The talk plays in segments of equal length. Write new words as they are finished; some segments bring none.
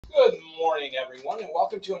Good morning, everyone, and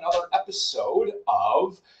welcome to another episode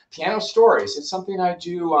of Piano Stories. It's something I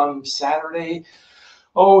do on Saturday,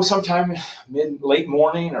 sometime late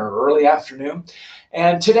morning or early afternoon.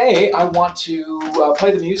 And today I want to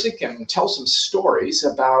play the music and tell some stories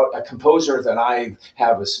about a composer that I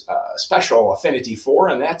have a special affinity for,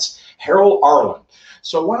 and that's Harold Arlen.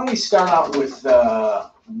 So why don't we start out with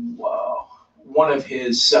one of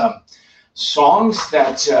his songs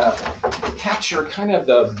that capture kind of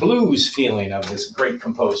the blues feeling of this great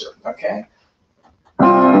composer, okay?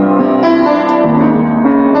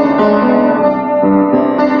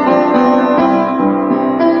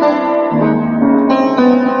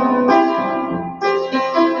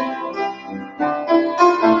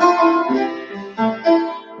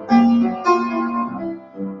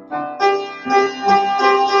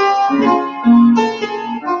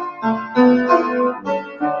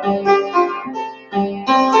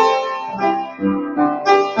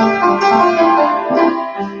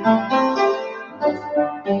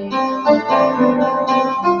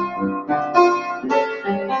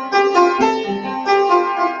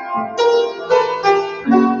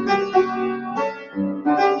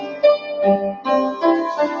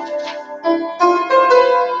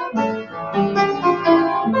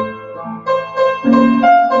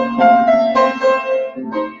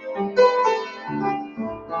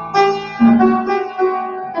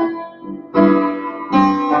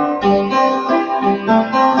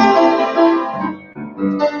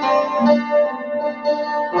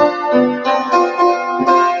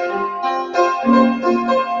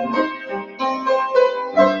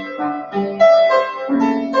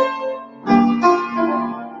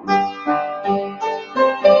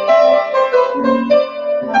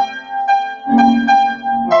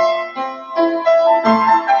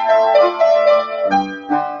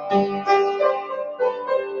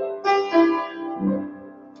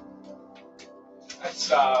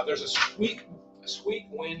 There's a sweet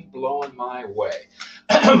wind blowing my way.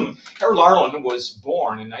 Harold Arlen was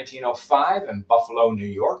born in 1905 in Buffalo, New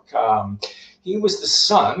York. He was the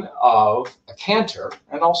son of a cantor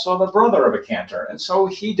and also the brother of a cantor. And so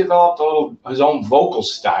he developed his own vocal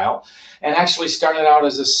style and actually started out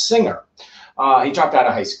as a singer. He dropped out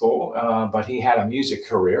of high school, but he had a music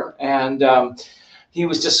career. And he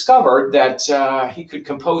was discovered that he could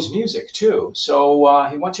compose music too. So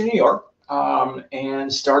he went to New York.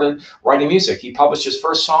 And started writing music. He published his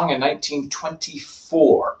first song in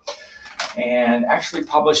 1924 and actually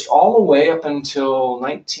published all the way up until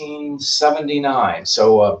 1979.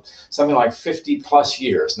 So something like 50 plus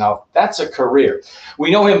years. Now that's a career.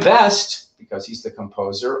 We know him best because he's the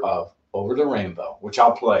composer of Over the Rainbow, which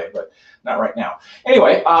I'll play, but not right now.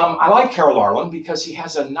 Anyway, I like Harold Arlen because he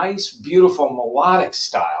has a nice, beautiful melodic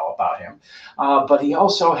style about him, but he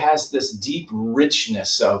also has this deep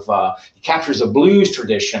richness of, he captures a blues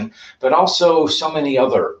tradition, but also so many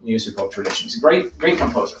other musical traditions. Great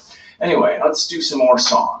composer. Anyway, let's do some more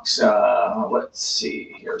songs. Let's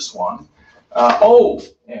see, here's one.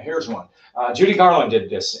 Here's one. Judy Garland did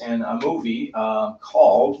this in a movie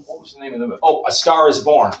called, what was the name of the movie? Oh, A Star is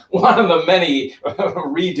Born. One of the many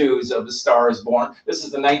redos of A Star is Born. This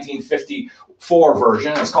is the 1954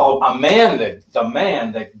 version. It's called The Man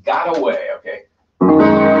That Got Away, okay?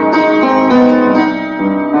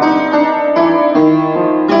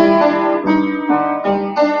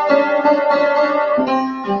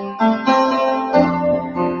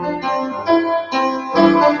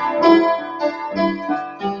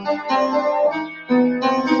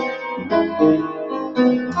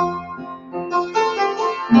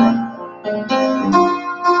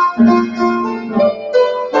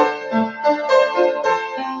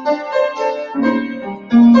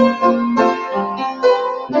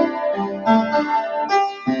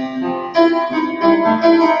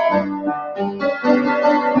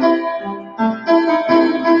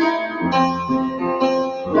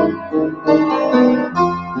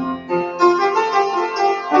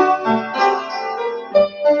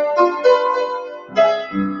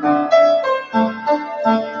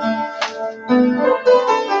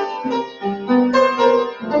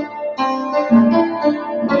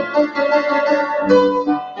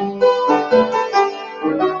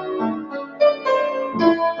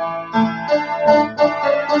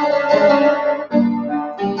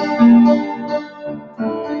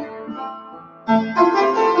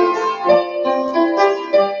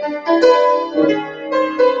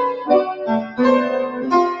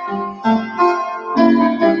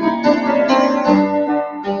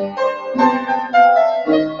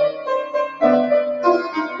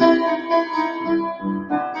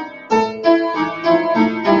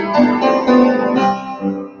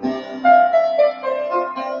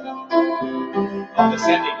 Love this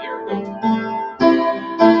ending here.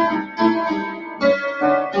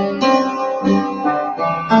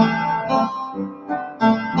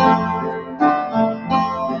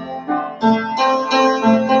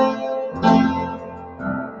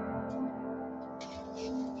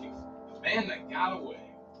 Man that got away.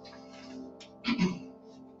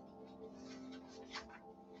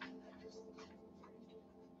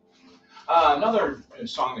 Another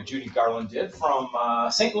song that Judy Garland did from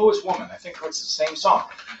St. Louis Woman. I think it's the same song.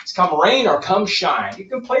 It's Come Rain or Come Shine. You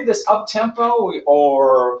can play this up-tempo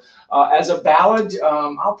or as a ballad.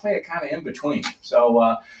 I'll play it kind of in between.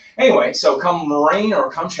 So anyway, so Come Rain or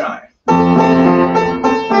Come Shine.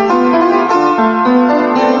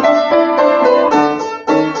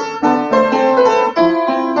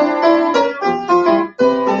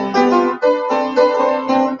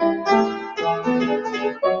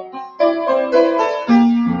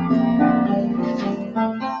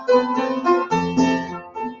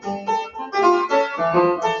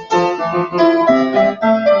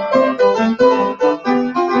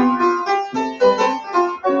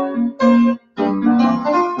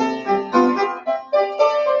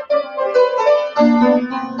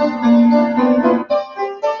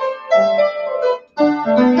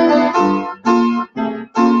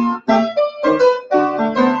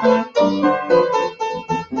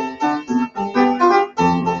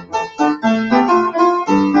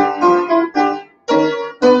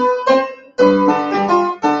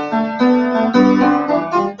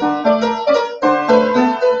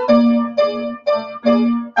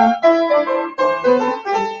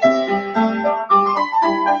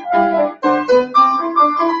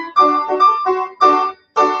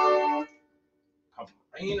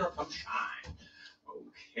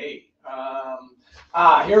 Okay.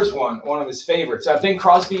 Here's one of his favorites. Bing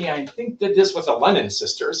Crosby, I think, did this with the Lennon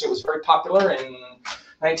sisters. It was very popular in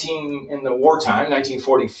the wartime,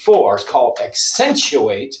 1944. It's called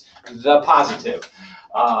Accentuate the Positive.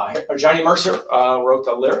 Johnny Mercer wrote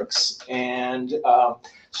the lyrics, and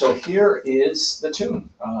so here is the tune.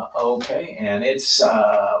 Okay, and it's,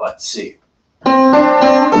 let's see.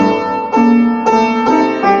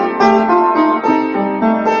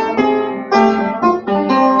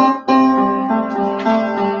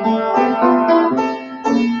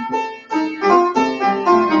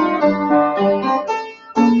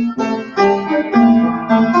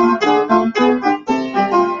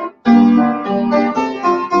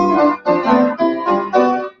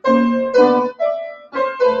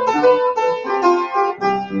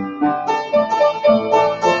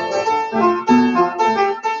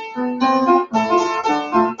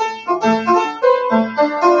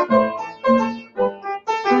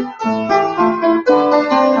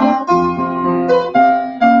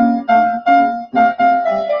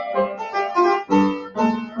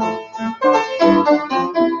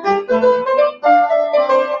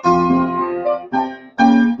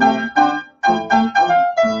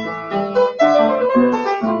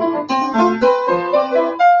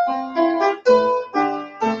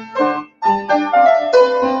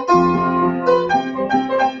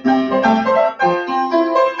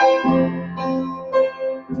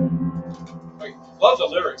 Love the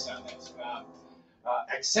lyrics on this.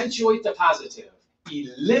 Accentuate the positive,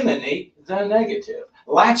 eliminate the negative,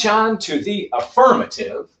 latch on to the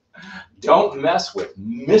affirmative. Don't mess with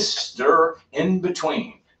Mr. In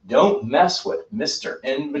Between. Don't mess with Mr.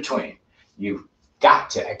 In Between. You've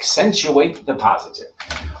got to accentuate the positive.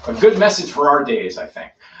 A good message for our days, I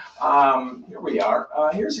think. Here we are.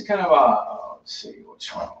 Here's a kind of a, let's see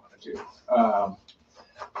which one I want to do.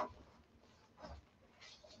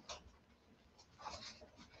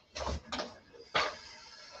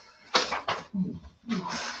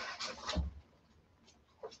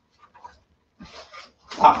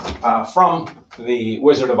 From the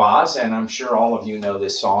Wizard of Oz, and I'm sure all of you know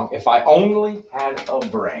this song, If I Only Had a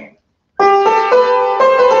Brain.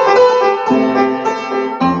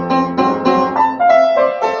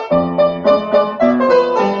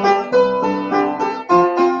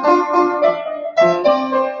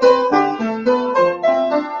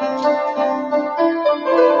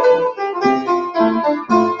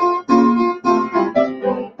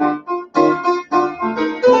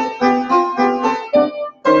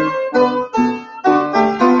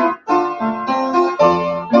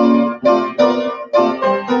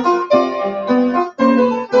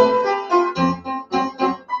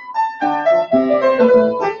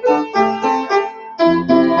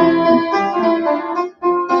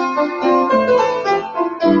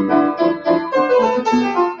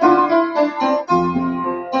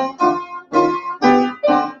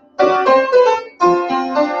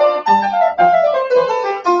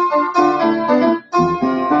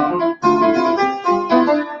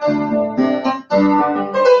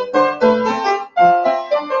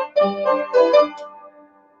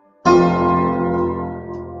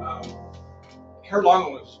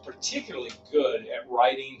 particularly good at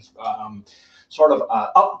writing sort of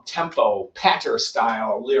up-tempo,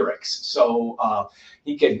 patter-style lyrics. So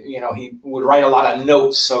he could, he would write a lot of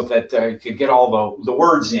notes so that he could get all the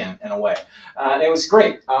words in a way. It was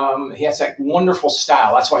great. He has that wonderful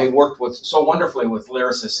style. That's why he worked so wonderfully with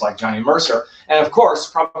lyricists like Johnny Mercer. And of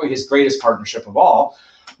course, probably his greatest partnership of all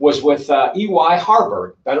was with E.Y.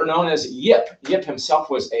 Harburg, better known as Yip. Yip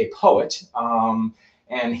himself was a poet.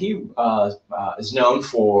 And he is known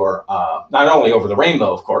for not only Over the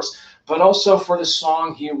Rainbow, of course, but also for the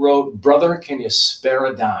song he wrote, Brother, Can You Spare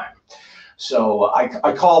a Dime? So I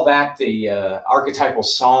call that the archetypal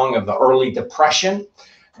song of the early Depression,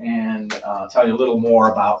 and I'll tell you a little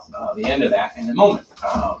more about the end of that in a moment.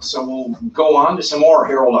 So we'll go on to some more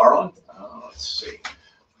Harold Arlen. Let's see.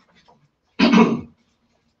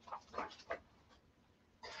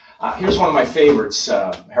 Here's one of my favorites,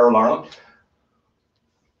 Harold Arlen.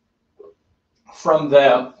 From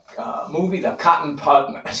the movie The Cotton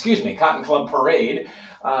Club Parade.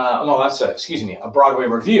 No, that's a Broadway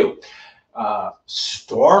review.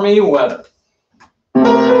 Stormy Weather.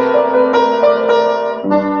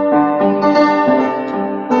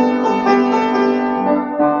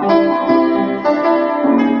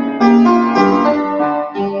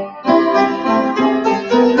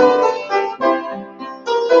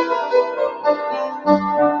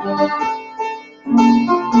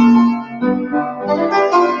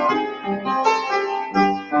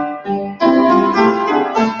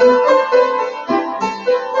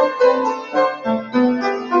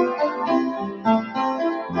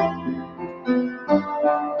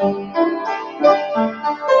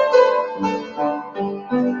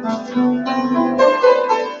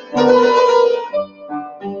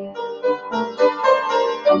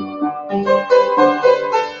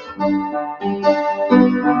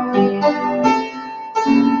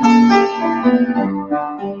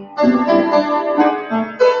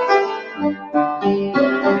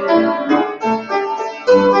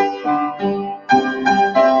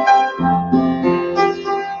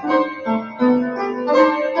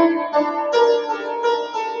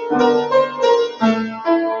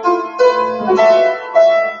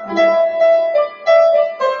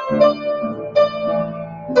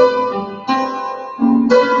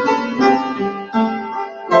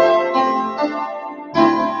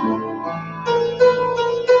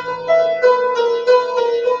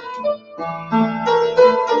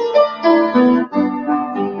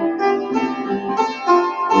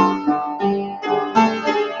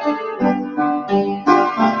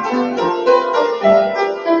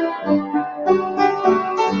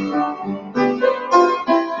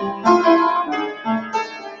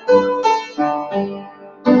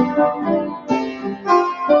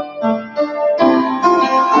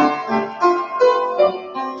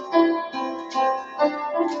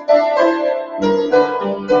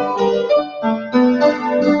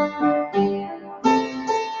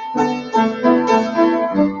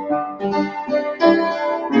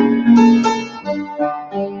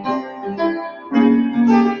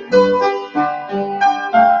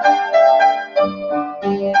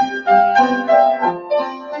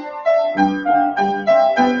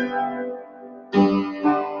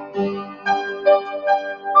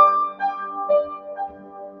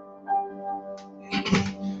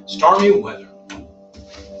 Stormy Weather.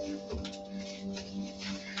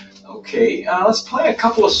 Okay, let's play a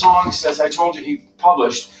couple of songs. As I told you, he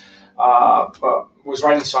published, was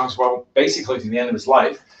writing songs, well, basically to the end of his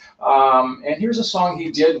life. And here's a song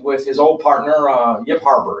he did with his old partner, Yip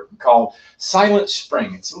Harburg, called Silent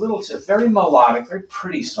Spring. It's a very melodic, very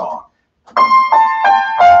pretty song.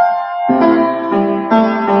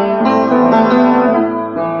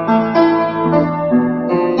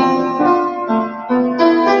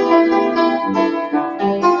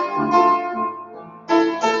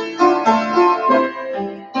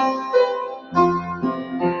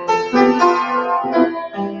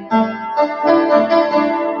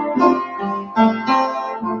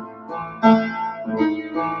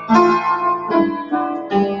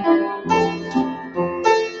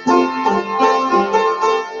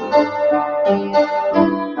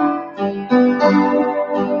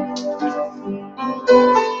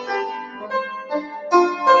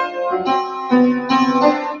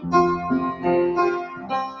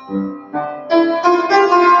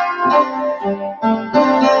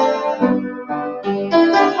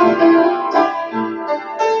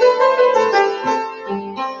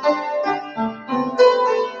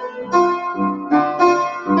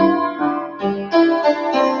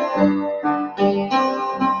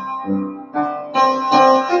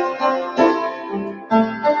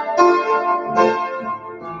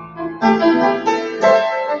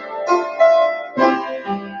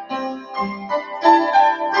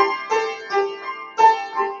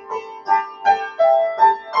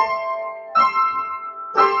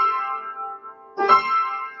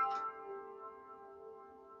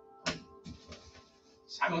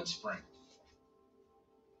 Silent Spring.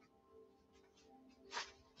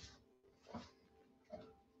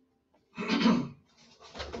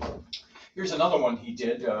 Here's another one he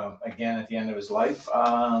did, again, at the end of his life. In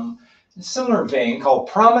a similar vein, called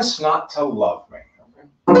Promise Not to Love Me.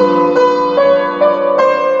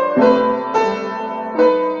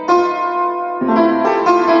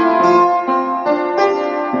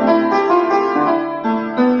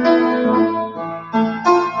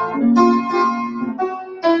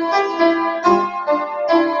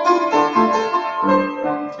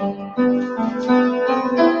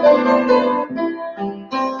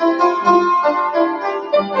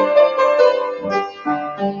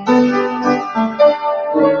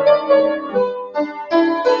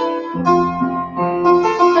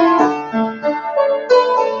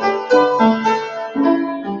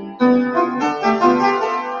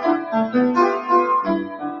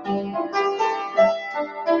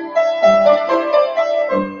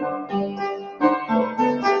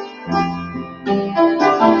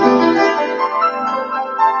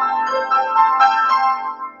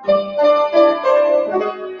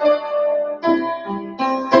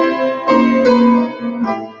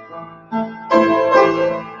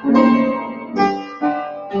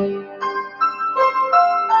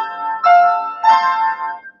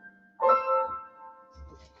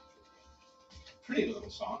 Pretty little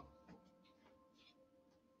song.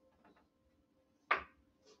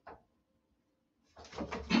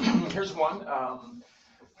 Here's one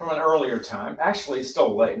from an earlier time. Actually, it's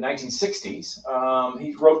still late, 1960s.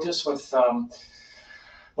 He wrote this with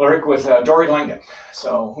lyric with Dory Langdon,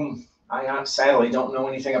 so whom I sadly don't know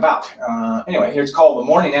anything about. Anyway, here's called The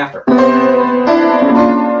Morning After.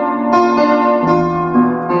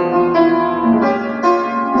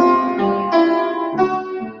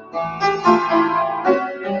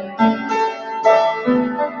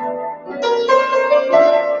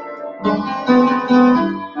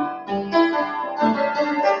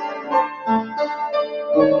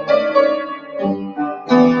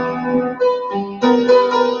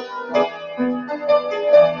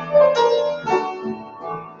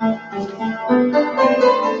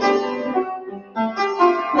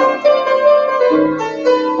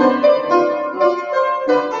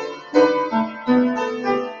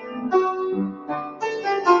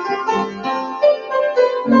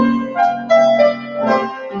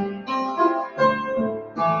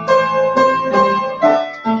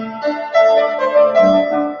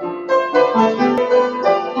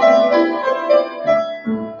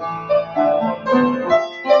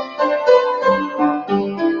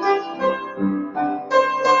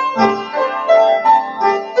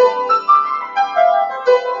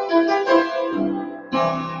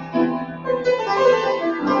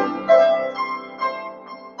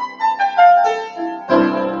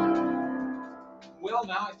 Well,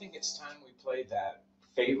 now I think it's time we play that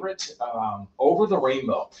favorite, Over the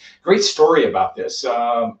Rainbow. Great story about this.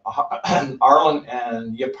 Arlen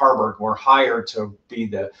and Yip Harburg were hired to be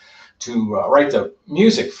write the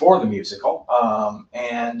music for the musical,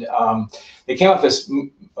 and they came up with this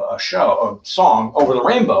song, Over the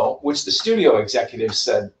Rainbow, which the studio executives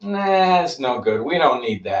said, nah, it's no good. We don't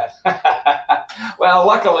need that. Well,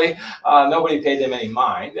 luckily, nobody paid them any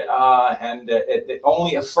mind, and it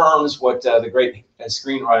only affirms what the great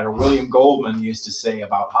screenwriter William Goldman used to say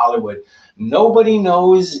about Hollywood: nobody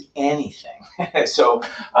knows anything. So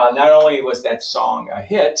not only was that song a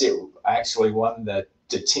hit, it actually won the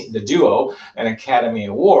duo an Academy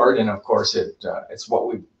Award, and of course it's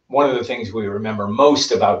one of the things we remember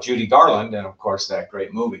most about Judy Garland, and of course that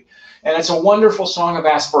great movie. And it's a wonderful song of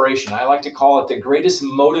aspiration. I like to call it the greatest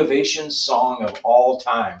motivation song of all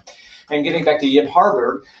time. And getting back to Yip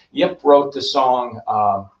Harburg, Yip wrote the song,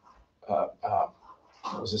 what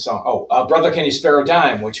was the song? Oh, Brother, Can You Spare a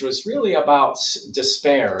Dime, which was really about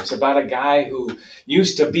despair. It's about a guy who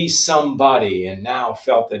used to be somebody and now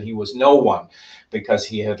felt that he was no one because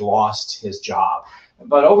he had lost his job.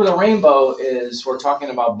 But Over the Rainbow we're talking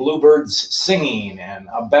about bluebirds singing and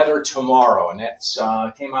a better tomorrow. And that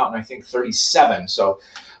came out in, I think, 1937. So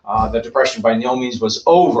the Depression by no means was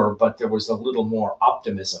over, but there was a little more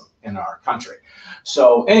optimism in our country.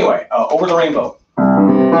 So anyway, Over the Rainbow.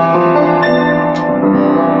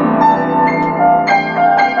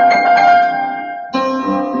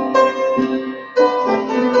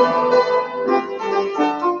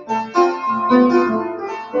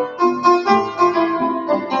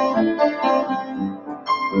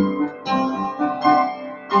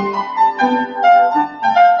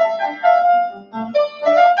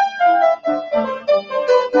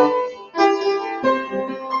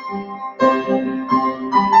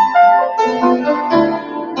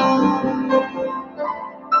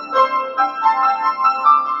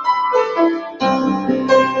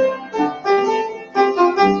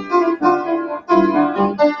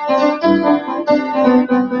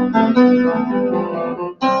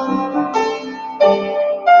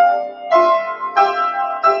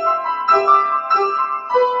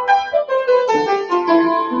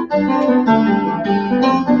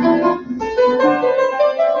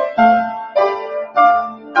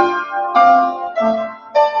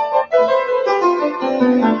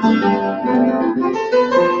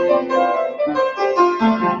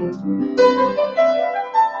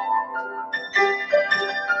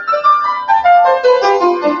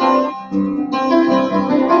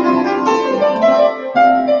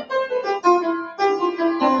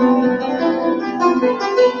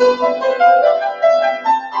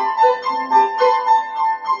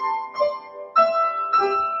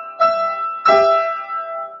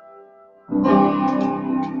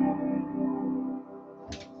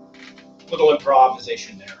 Little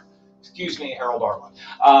improvisation there. Excuse me, Harold Arlen.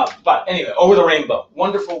 But anyway, Over the Rainbow.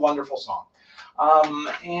 Wonderful, wonderful song.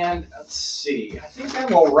 And let's see, I think that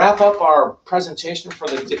will wrap up our presentation for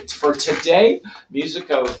today. Music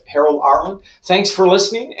of Harold Arlen. Thanks for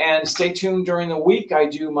listening, and stay tuned during the week. I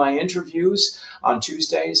do my interviews on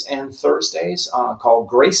Tuesdays and Thursdays called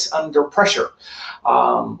Grace Under Pressure.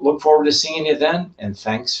 Look forward to seeing you then, and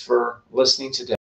thanks for listening today.